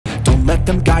let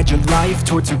them guide your life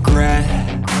towards regret.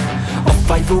 I'll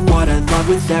fight for what I love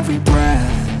with every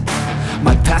breath.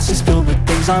 My past is filled with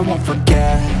things I won't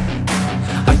forget.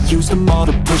 I use them all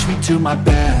to push me to my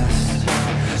best.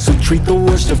 So treat the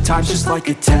worst of times just like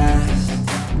a test.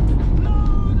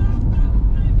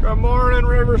 Good morning,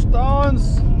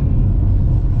 Riverstones.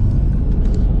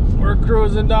 We're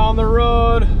cruising down the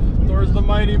road towards the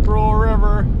mighty Brule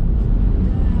River.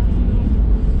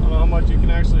 I don't know how much you can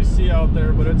actually see out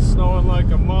there, but it's snowing like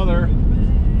a mother.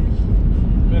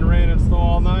 Been raining snow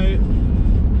all night.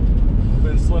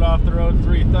 Been slid off the road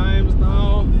 3 times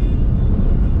now.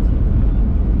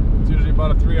 It's usually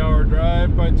about a 3-hour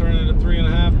drive, probably turning into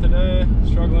 3.5 today.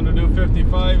 Struggling to do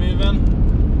 55 even.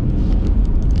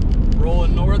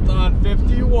 Rolling north on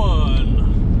 51.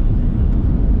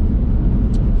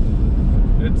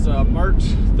 It's March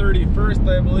 31st,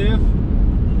 I believe.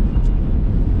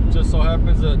 Just so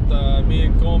happens that me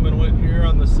and Coleman went here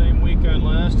on the same weekend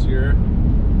last year.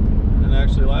 And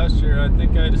actually last year, I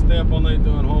think I had to stay up all night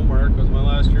doing homework. It was my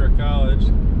last year of college.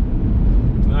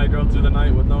 And I drove through the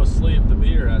night with no sleep to be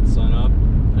here at sunup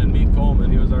and meet Coleman.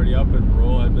 He was already up at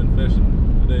Brule. I'd been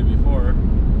fishing the day before.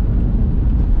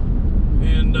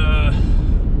 And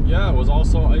yeah, it was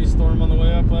also ice storm on the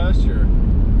way up last year.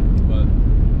 But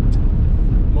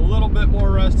I'm a little bit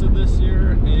more rested this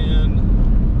year,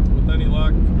 and with any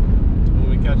luck, when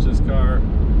we catch this car,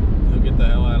 he'll get the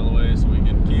hell out of the way so we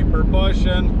can keep her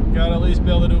pushing. Gotta at least be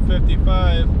able to do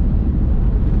 55.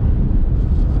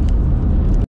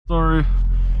 Sorry,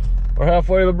 we're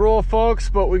halfway to the Brule, folks,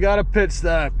 but we got a pit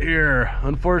stop here.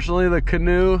 Unfortunately, the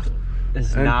canoe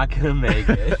is not gonna make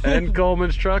it. And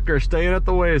Coleman's truck are staying at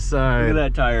the wayside. Look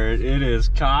at that tire. It is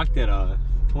cocked at a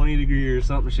 20 degree or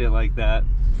something shit like that.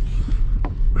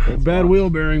 It's bad fun. wheel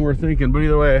bearing, we're thinking, but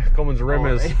either way, Coleman's rim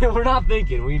is. We're not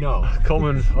thinking, we know.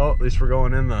 Coleman, oh, at least we're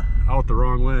going out the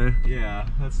wrong way. Yeah,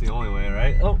 that's the only way,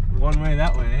 right? Oh, one way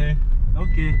that way, hey.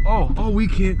 Okay. Oh, we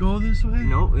can't go this way?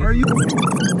 No. Are you?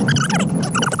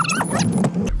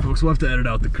 Folks, we'll have to edit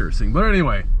out the cursing. But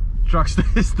anyway, truck's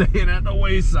staying at the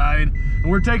wayside,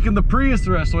 and we're taking the Prius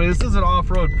the rest of the way. This is an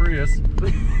off-road Prius.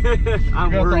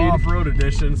 I'm got worried. The off-road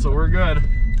edition, so we're good.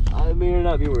 I may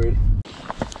not be worried.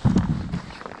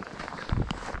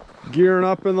 Gearing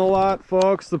up in the lot,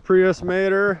 folks. The Prius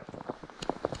made her.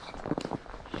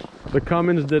 The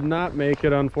Cummins did not make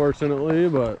it, unfortunately,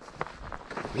 but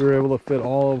we were able to fit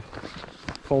all of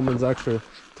Coleman's extra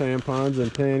tampons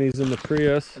and panties in the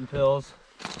Prius. And pills.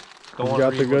 We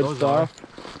got the good stuff.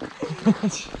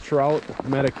 Trout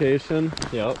medication.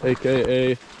 Yep.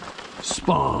 AKA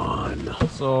Spawn.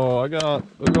 So I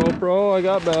got the GoPro, I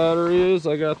got batteries,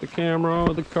 I got the camera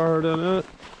with the card in it.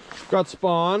 Got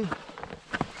Spawn.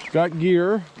 Got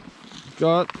gear.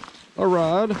 Got a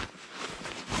rod.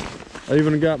 I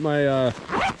even got my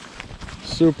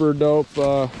super dope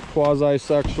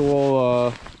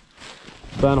quasi-sexual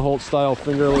Ben Holt style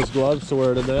fingerless gloves to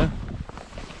wear today.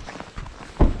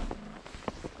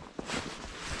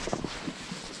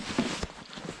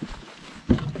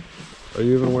 Are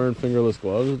you even wearing fingerless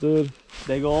gloves, dude?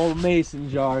 Big old mason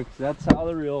jar, 'cause that's how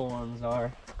the real ones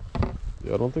are.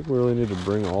 Yeah, I don't think we really need to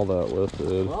bring all that with,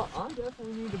 dude. Well, I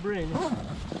definitely need to bring my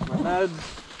meds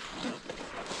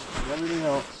and everything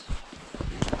else.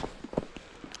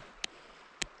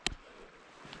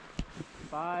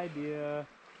 Bye, dear.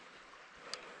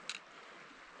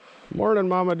 Morning,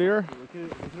 mama dear. Look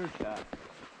at her cat.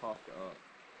 Popped up.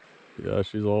 Yeah,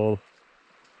 she's old.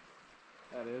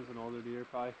 That is an older deer,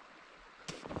 probably.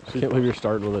 She can't believe you're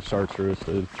starting with a chartreuse,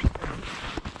 dude.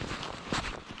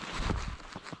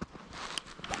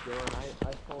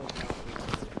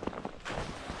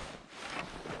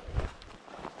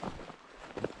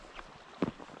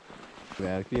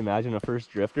 Man, can you imagine a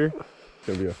first drifter? It's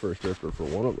gonna be a first drifter for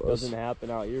one of us. Doesn't happen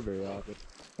out here very often.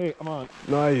 Hey, come on.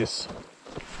 Nice.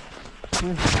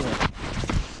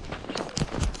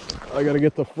 I gotta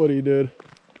get the footy, dude.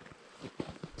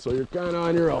 So you're kind of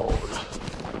on your own.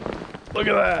 Look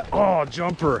at that. Oh,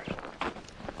 jumper.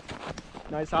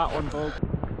 Nice hot one, folks.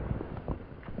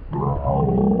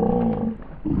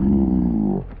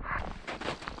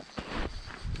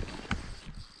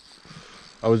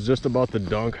 I was just about to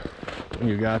dunk when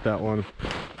you got that one.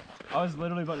 I was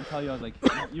literally about to tell you, I was like,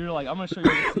 you're like, I'm gonna show you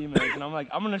where the seam is, and I'm like,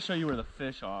 I'm gonna show you where the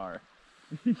fish are.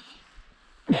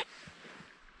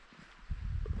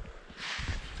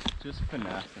 Just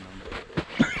finessing them.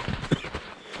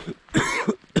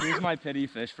 Here's my pity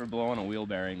fish for blowing a wheel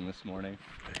bearing this morning.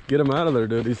 Get him out of there,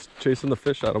 dude. He's chasing the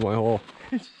fish out of my hole.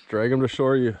 Drag him to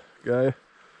shore, you guy.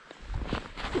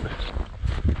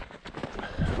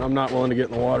 I'm not willing to get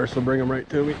in the water, so bring him right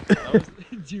to me.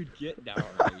 Dude, get down.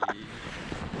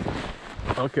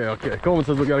 Okay. Coleman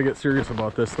says we gotta get serious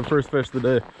about this. The first fish of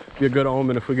the day. Be a good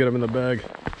omen if we get him in the bag.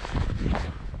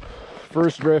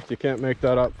 First drift, you can't make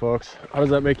that up, folks. How does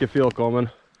that make you feel, Coleman?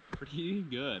 Pretty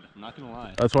good, I'm not gonna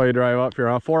lie. That's why you drive up here,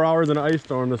 huh? 4 hours in an ice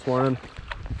storm this morning.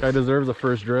 Guy deserves a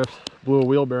first drift. Blew a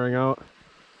wheel bearing out.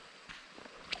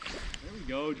 There we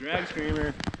go, drag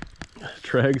screamer.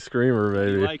 Drag screamer,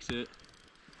 baby. He likes it.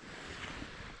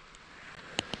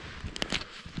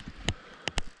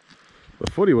 The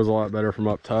footy was a lot better from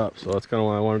up top, so that's kind of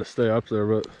why I wanted to stay up there,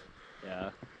 but... Yeah.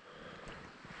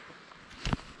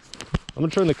 I'm gonna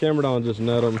turn the camera down and just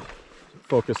net them.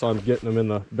 Focus on getting them in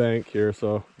the bank here,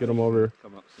 so get them over.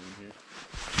 Come up soon here.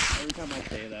 Every time I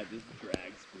say that, just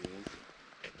drag spools.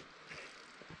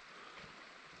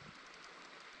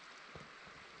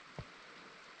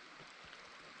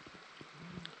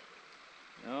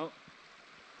 No.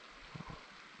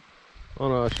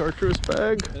 On a chartreuse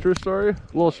bag, true story. A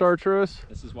little chartreuse.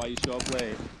 This is why you show up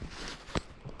late.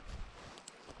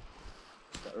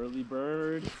 The early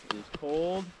bird is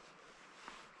cold.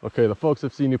 Okay, the folks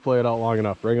have seen you play it out long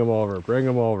enough. Bring them over. Bring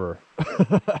them over.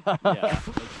 Yeah,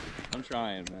 I'm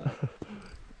trying, man.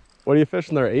 What are you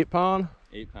fishing there? 8 pound?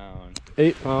 8 pound.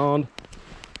 8 pound.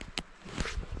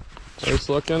 Nice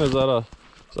looking. Is that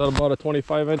about a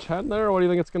 25-inch head there, or what do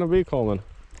you think it's gonna be, Coleman?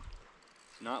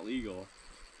 It's not legal.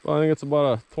 Well, I think it's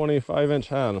about a 25-inch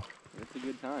head. It's a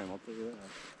good time, I'll tell you that.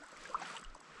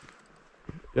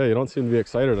 Yeah, you don't seem to be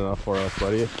excited enough for us,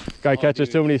 buddy. Guy catches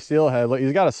too many steelhead. Like,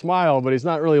 he's got a smile, but he's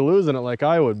not really losing it like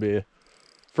I would be.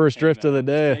 First drift of the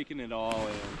day. Taking it all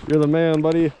in. You're the man,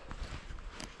 buddy.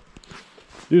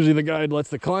 Usually the guide lets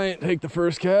the client take the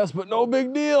first cast, but no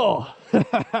big deal.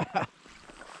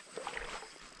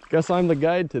 Guess I'm the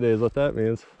guide today is what that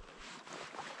means.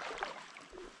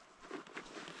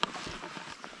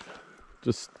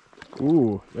 Just,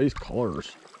 ooh, nice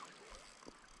colors.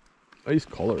 Nice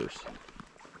colors.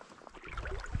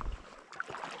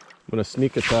 I'm gonna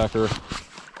sneak attack her.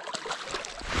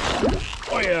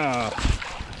 Oh yeah!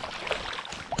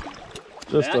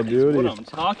 Just a beauty. That's what I'm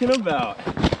talking about.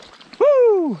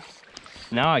 Woo!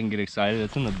 Now I can get excited.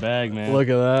 It's in the bag, man. Look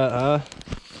at that, huh?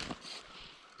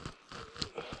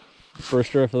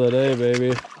 First drift of the day,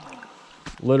 baby.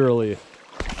 Literally.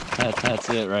 That's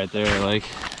it right there. Like.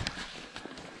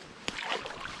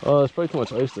 Oh, there's probably too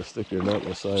much ice to stick your net on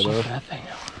the side Check of. that thing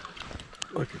out.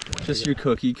 Look at that. Just your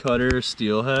cookie cutter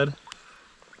steelhead.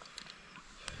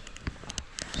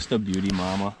 Just a beauty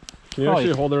mama. Can you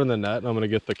actually hold her in the net and I'm going to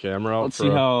get the camera out? Let's see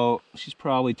how, she's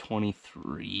probably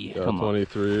 23. Yeah, Come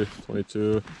 23,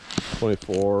 22,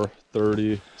 24,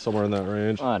 30, somewhere in that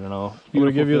range. on. I don't know. I'm going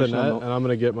to give you the net and I'm going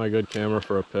to get my good camera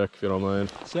for a pic if you don't mind.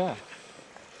 What's that?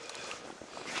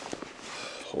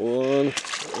 Hold on.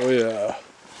 Oh yeah.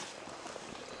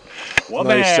 Well,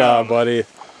 nice job, buddy.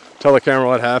 Tell the camera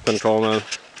what happened, Coleman.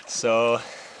 So,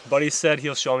 buddy said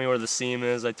he'll show me where the seam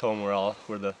is. I told him I'll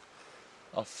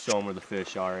show him where the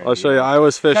fish are. And, I'll show you. I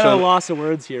was fishing. Kind of lost of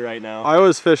words here right now. I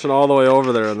was fishing all the way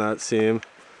over there in that seam.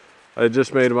 I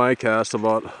just made my cast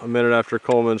about a minute after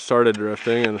Coleman started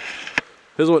drifting, and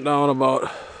his went down about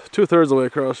 2/3 of the way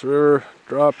across the river,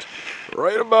 dropped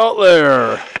right about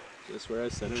there. Just where I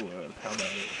said it would. How about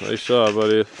it? Nice job,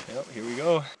 buddy. Yep, here we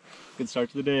go. Good start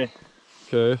to the day.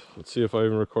 Okay, let's see if I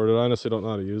even recorded. I honestly don't know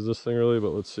how to use this thing really,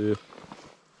 but let's see.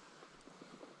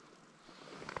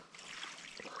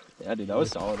 Yeah, dude, that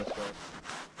was solid.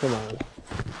 Come on.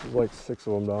 There's like 6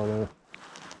 of them down there.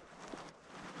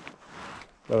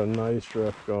 Got a nice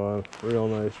drift going. Real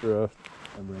nice drift.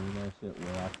 I'm bringing that shit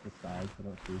way off the side so I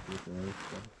don't see through there.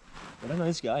 What a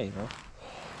nice guy, you know?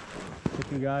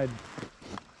 Chicken guide.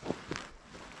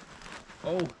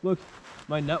 Oh, look.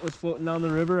 My net was floating down the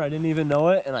river. I didn't even know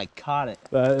it, and I caught it.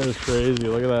 That is crazy.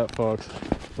 Look at that, folks.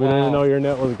 We didn't even know your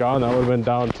net was gone. That would have been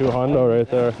down 2 hundo right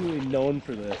there. I'm absolutely known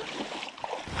for this.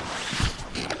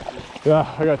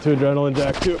 Yeah, I got 2 adrenaline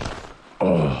jack too.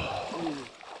 Oh.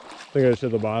 I think I just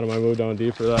hit the bottom. I moved down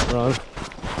deep for that run.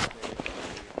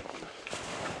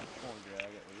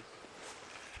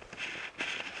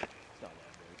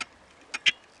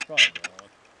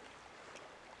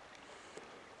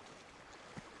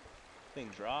 Thing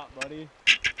drop, buddy.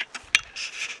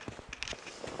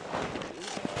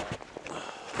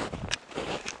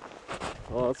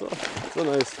 Oh, that's a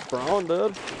nice brown,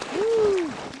 dude. Woo.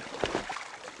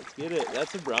 Let's get it.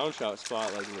 That's a brown trout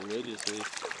spot, like religiously.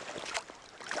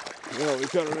 Yeah, we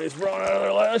caught a nice brown out of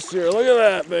there last year. Look at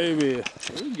that, baby.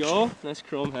 There we go. Nice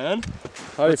chrome head.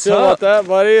 How do you feel about that,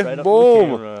 buddy? Right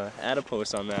Boom. up the camera. Add a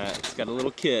post on that. It's got a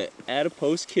little kit. Add a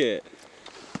post kit.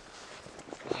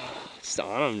 Just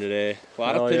on them today. A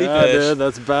lot of pity fish. Dude,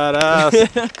 that's badass.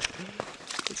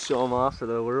 Let's show them off for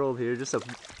the world here. Just a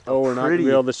Oh, we're not gonna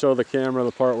be able to show the camera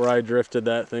the part where I drifted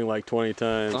that thing like 20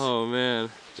 times. Oh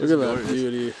man, look at that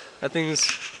beauty. That thing's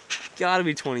gotta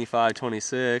be 25,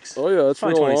 26. Oh yeah, that's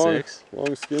probably real 26.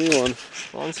 Long, skinny one.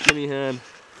 Long, skinny head.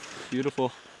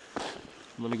 Beautiful.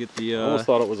 I'm gonna get the. I almost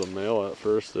thought it was a male at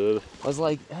first, dude. I was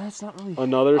like, it's not really.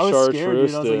 Another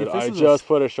chartreuse, dude. Like, I just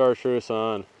put a chartreuse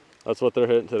on. That's what they're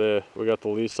hitting today. We got the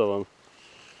least of them.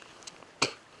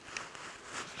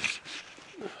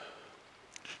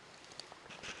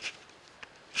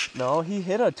 No, he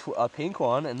hit a pink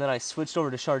one, and then I switched over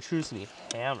to chartreuse, and he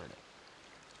hammered it.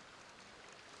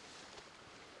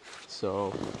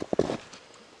 So,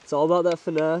 it's all about that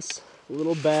finesse.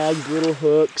 Little bags, little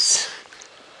hooks.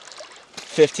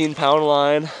 15-pound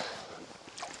line.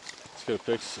 Let's get a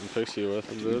pixie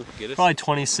with him, dude. Probably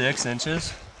 26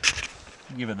 inches.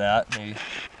 Give it that, maybe.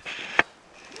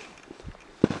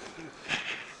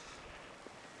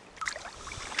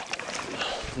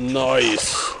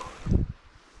 Nice.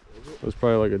 It was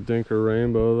probably like a dinker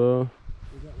rainbow, though.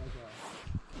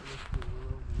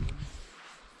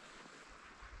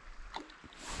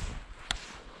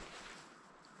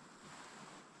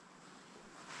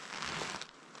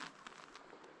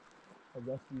 A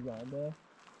rusty Ronda.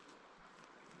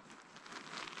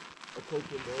 A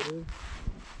coconut.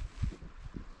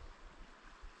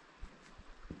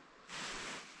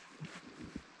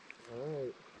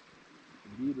 Alright.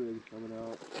 D-Brig's coming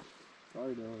out.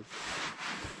 Sorry, dog.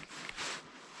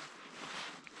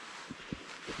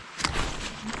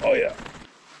 Oh yeah.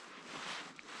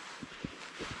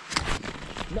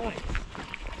 Nice.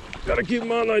 Gotta keep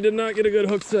him on. I did not get a good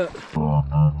hook set.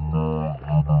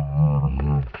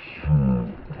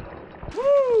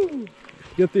 Woo!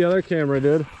 Get the other camera,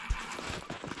 dude.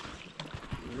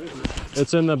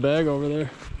 It's in the bag over there.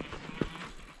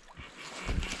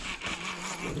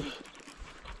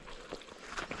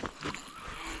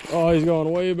 Oh, he's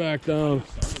going way back down.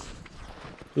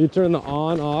 You turn the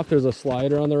on off, there's a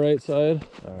slider on the right side.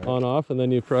 Right. On off, and then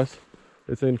you press,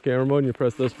 it's in camera mode, and you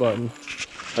press this button.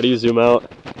 How do you zoom out?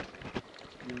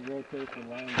 You rotate the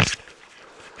line.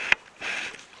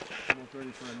 Almost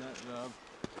ready for a net job.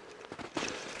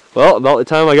 Well, about the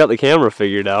time I got the camera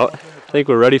figured out, I think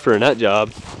we're ready for a net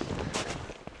job.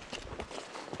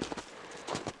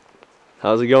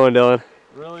 How's it going, Dylan?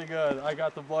 Really good. I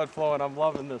got the blood flowing. I'm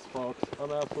loving this, folks.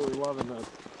 I'm absolutely loving this.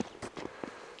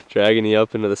 Dragging you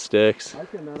up into the sticks. I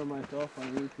can net it myself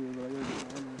on YouTube, but I gotta get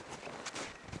down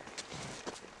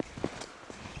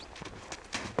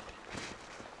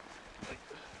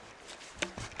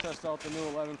there. Test out the new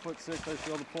 11-foot 6. I should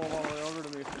be able to pull them all the way over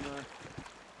to me from there.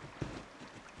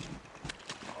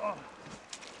 Oh.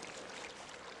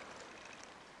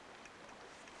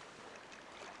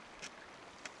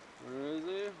 Where is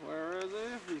he? Where is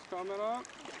he? He's coming up.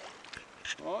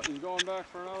 Oh, he's going back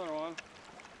for another one.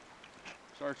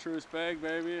 Chartreuse bag,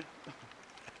 baby.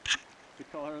 The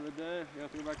color of the day. You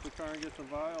have to go back to the car and get the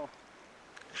vial.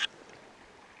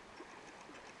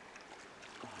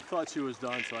 I thought she was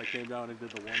done, so I came down and did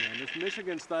the one hand. This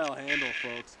Michigan style handle,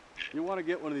 folks. You want to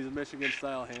get one of these Michigan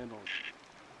style handles.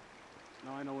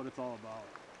 Now I know what it's all about.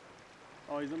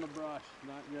 Oh, he's in the brush.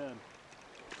 Not good.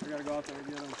 I gotta go out there and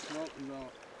get him. Nope, he's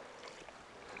out.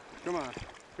 Come on.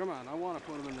 Come on. I want to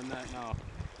put him in the net now.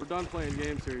 We're done playing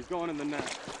games here. He's going in the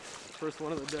net. First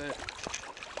one of the day.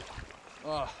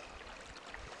 Oh.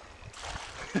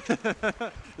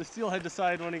 The steelhead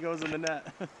decided when he goes in the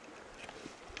net. I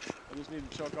just need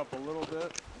to choke up a little bit,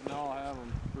 and now I'll have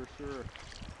him for sure.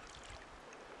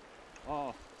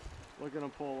 Oh, look at him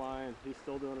pull line. He's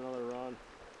still doing another run.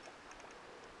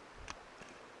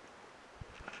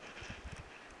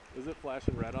 Is it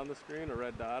flashing red on the screen, a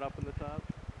red dot up in the top?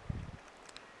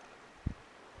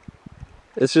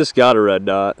 It's just got a red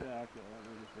dot. Yeah, okay, that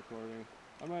means it's recording.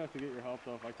 I might have to get your help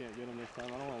though if I can't get him this time.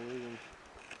 I don't want to lose him.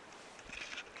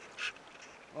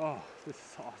 Oh, this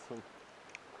is awesome.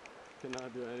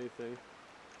 Cannot do anything. I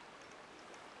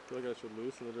feel like I should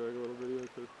loosen the drag a little bit even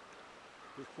because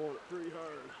he's pulling it pretty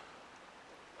hard.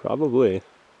 Probably.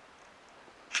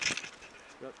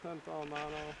 Got 10-pound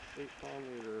mono, 8-pound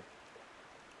leader.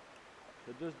 I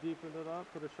just deepened it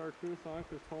up, put a chartreuse on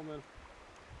because Coleman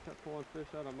kept pulling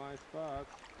fish out of my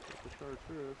spots with the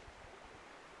chartreuse.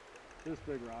 This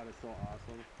big rod is so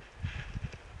awesome.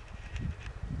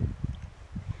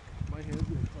 My hand's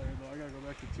getting tired though, I gotta go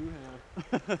back to two-hand.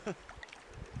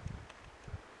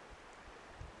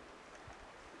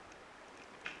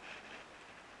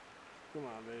 Come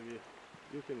on, baby.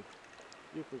 You can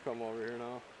come over here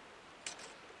now.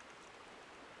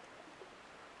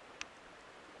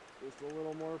 Just a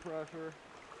little more pressure.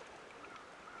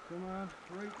 Come on,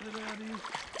 right to daddy.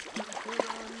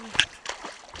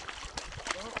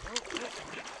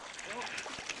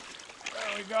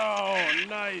 There we go,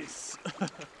 nice.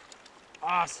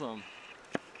 Awesome.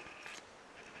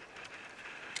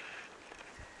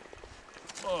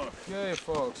 Okay,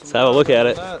 folks. Let's have a look at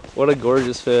it. What a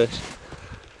gorgeous fish.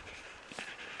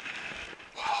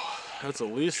 Wow, that's at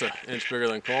least an inch bigger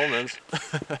than Coleman's.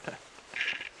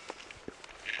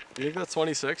 You think that's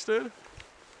 26, dude?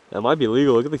 That might be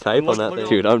legal. Look at the type on that look thing. at-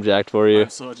 Dude, I'm jacked for you. I'm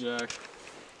so jacked.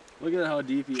 Look at how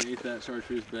deep he ate that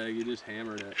chartreuse bag. He just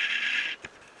hammered it.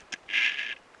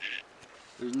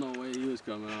 There's no way he was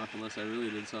coming off unless I really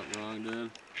did something wrong, dude.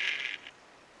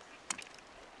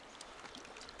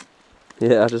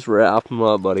 Yeah, just wrap him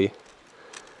up, buddy.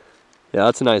 Yeah,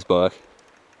 that's a nice buck.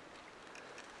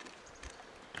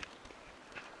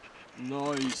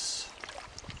 Nice.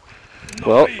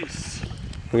 Well, Nice.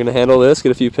 we're gonna handle this,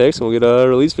 get a few pics, and we'll get a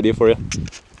release video for you.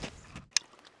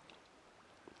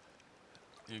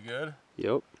 You good?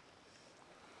 Yep.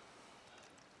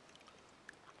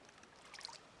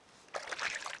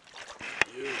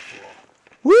 Beautiful.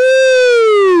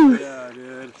 Woo! Yeah,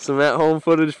 dude. Some at-home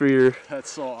footage for your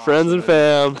That's so awesome. friends and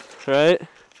fam, right?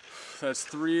 That's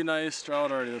 3 nice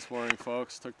trout already this morning,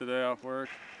 folks. Took the day off work.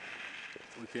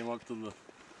 We came up to the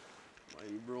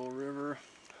mighty Brule River.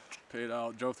 Paid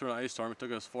out, drove through an ice storm. It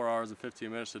took us 4 hours and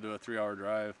 15 minutes to do a 3-hour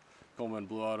drive. Coleman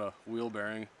blew out a wheel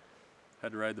bearing.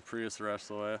 Had to ride the Prius the rest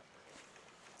of the way.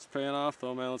 It's paying off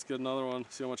though, man. Let's get another one.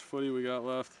 See how much footy we got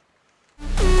left.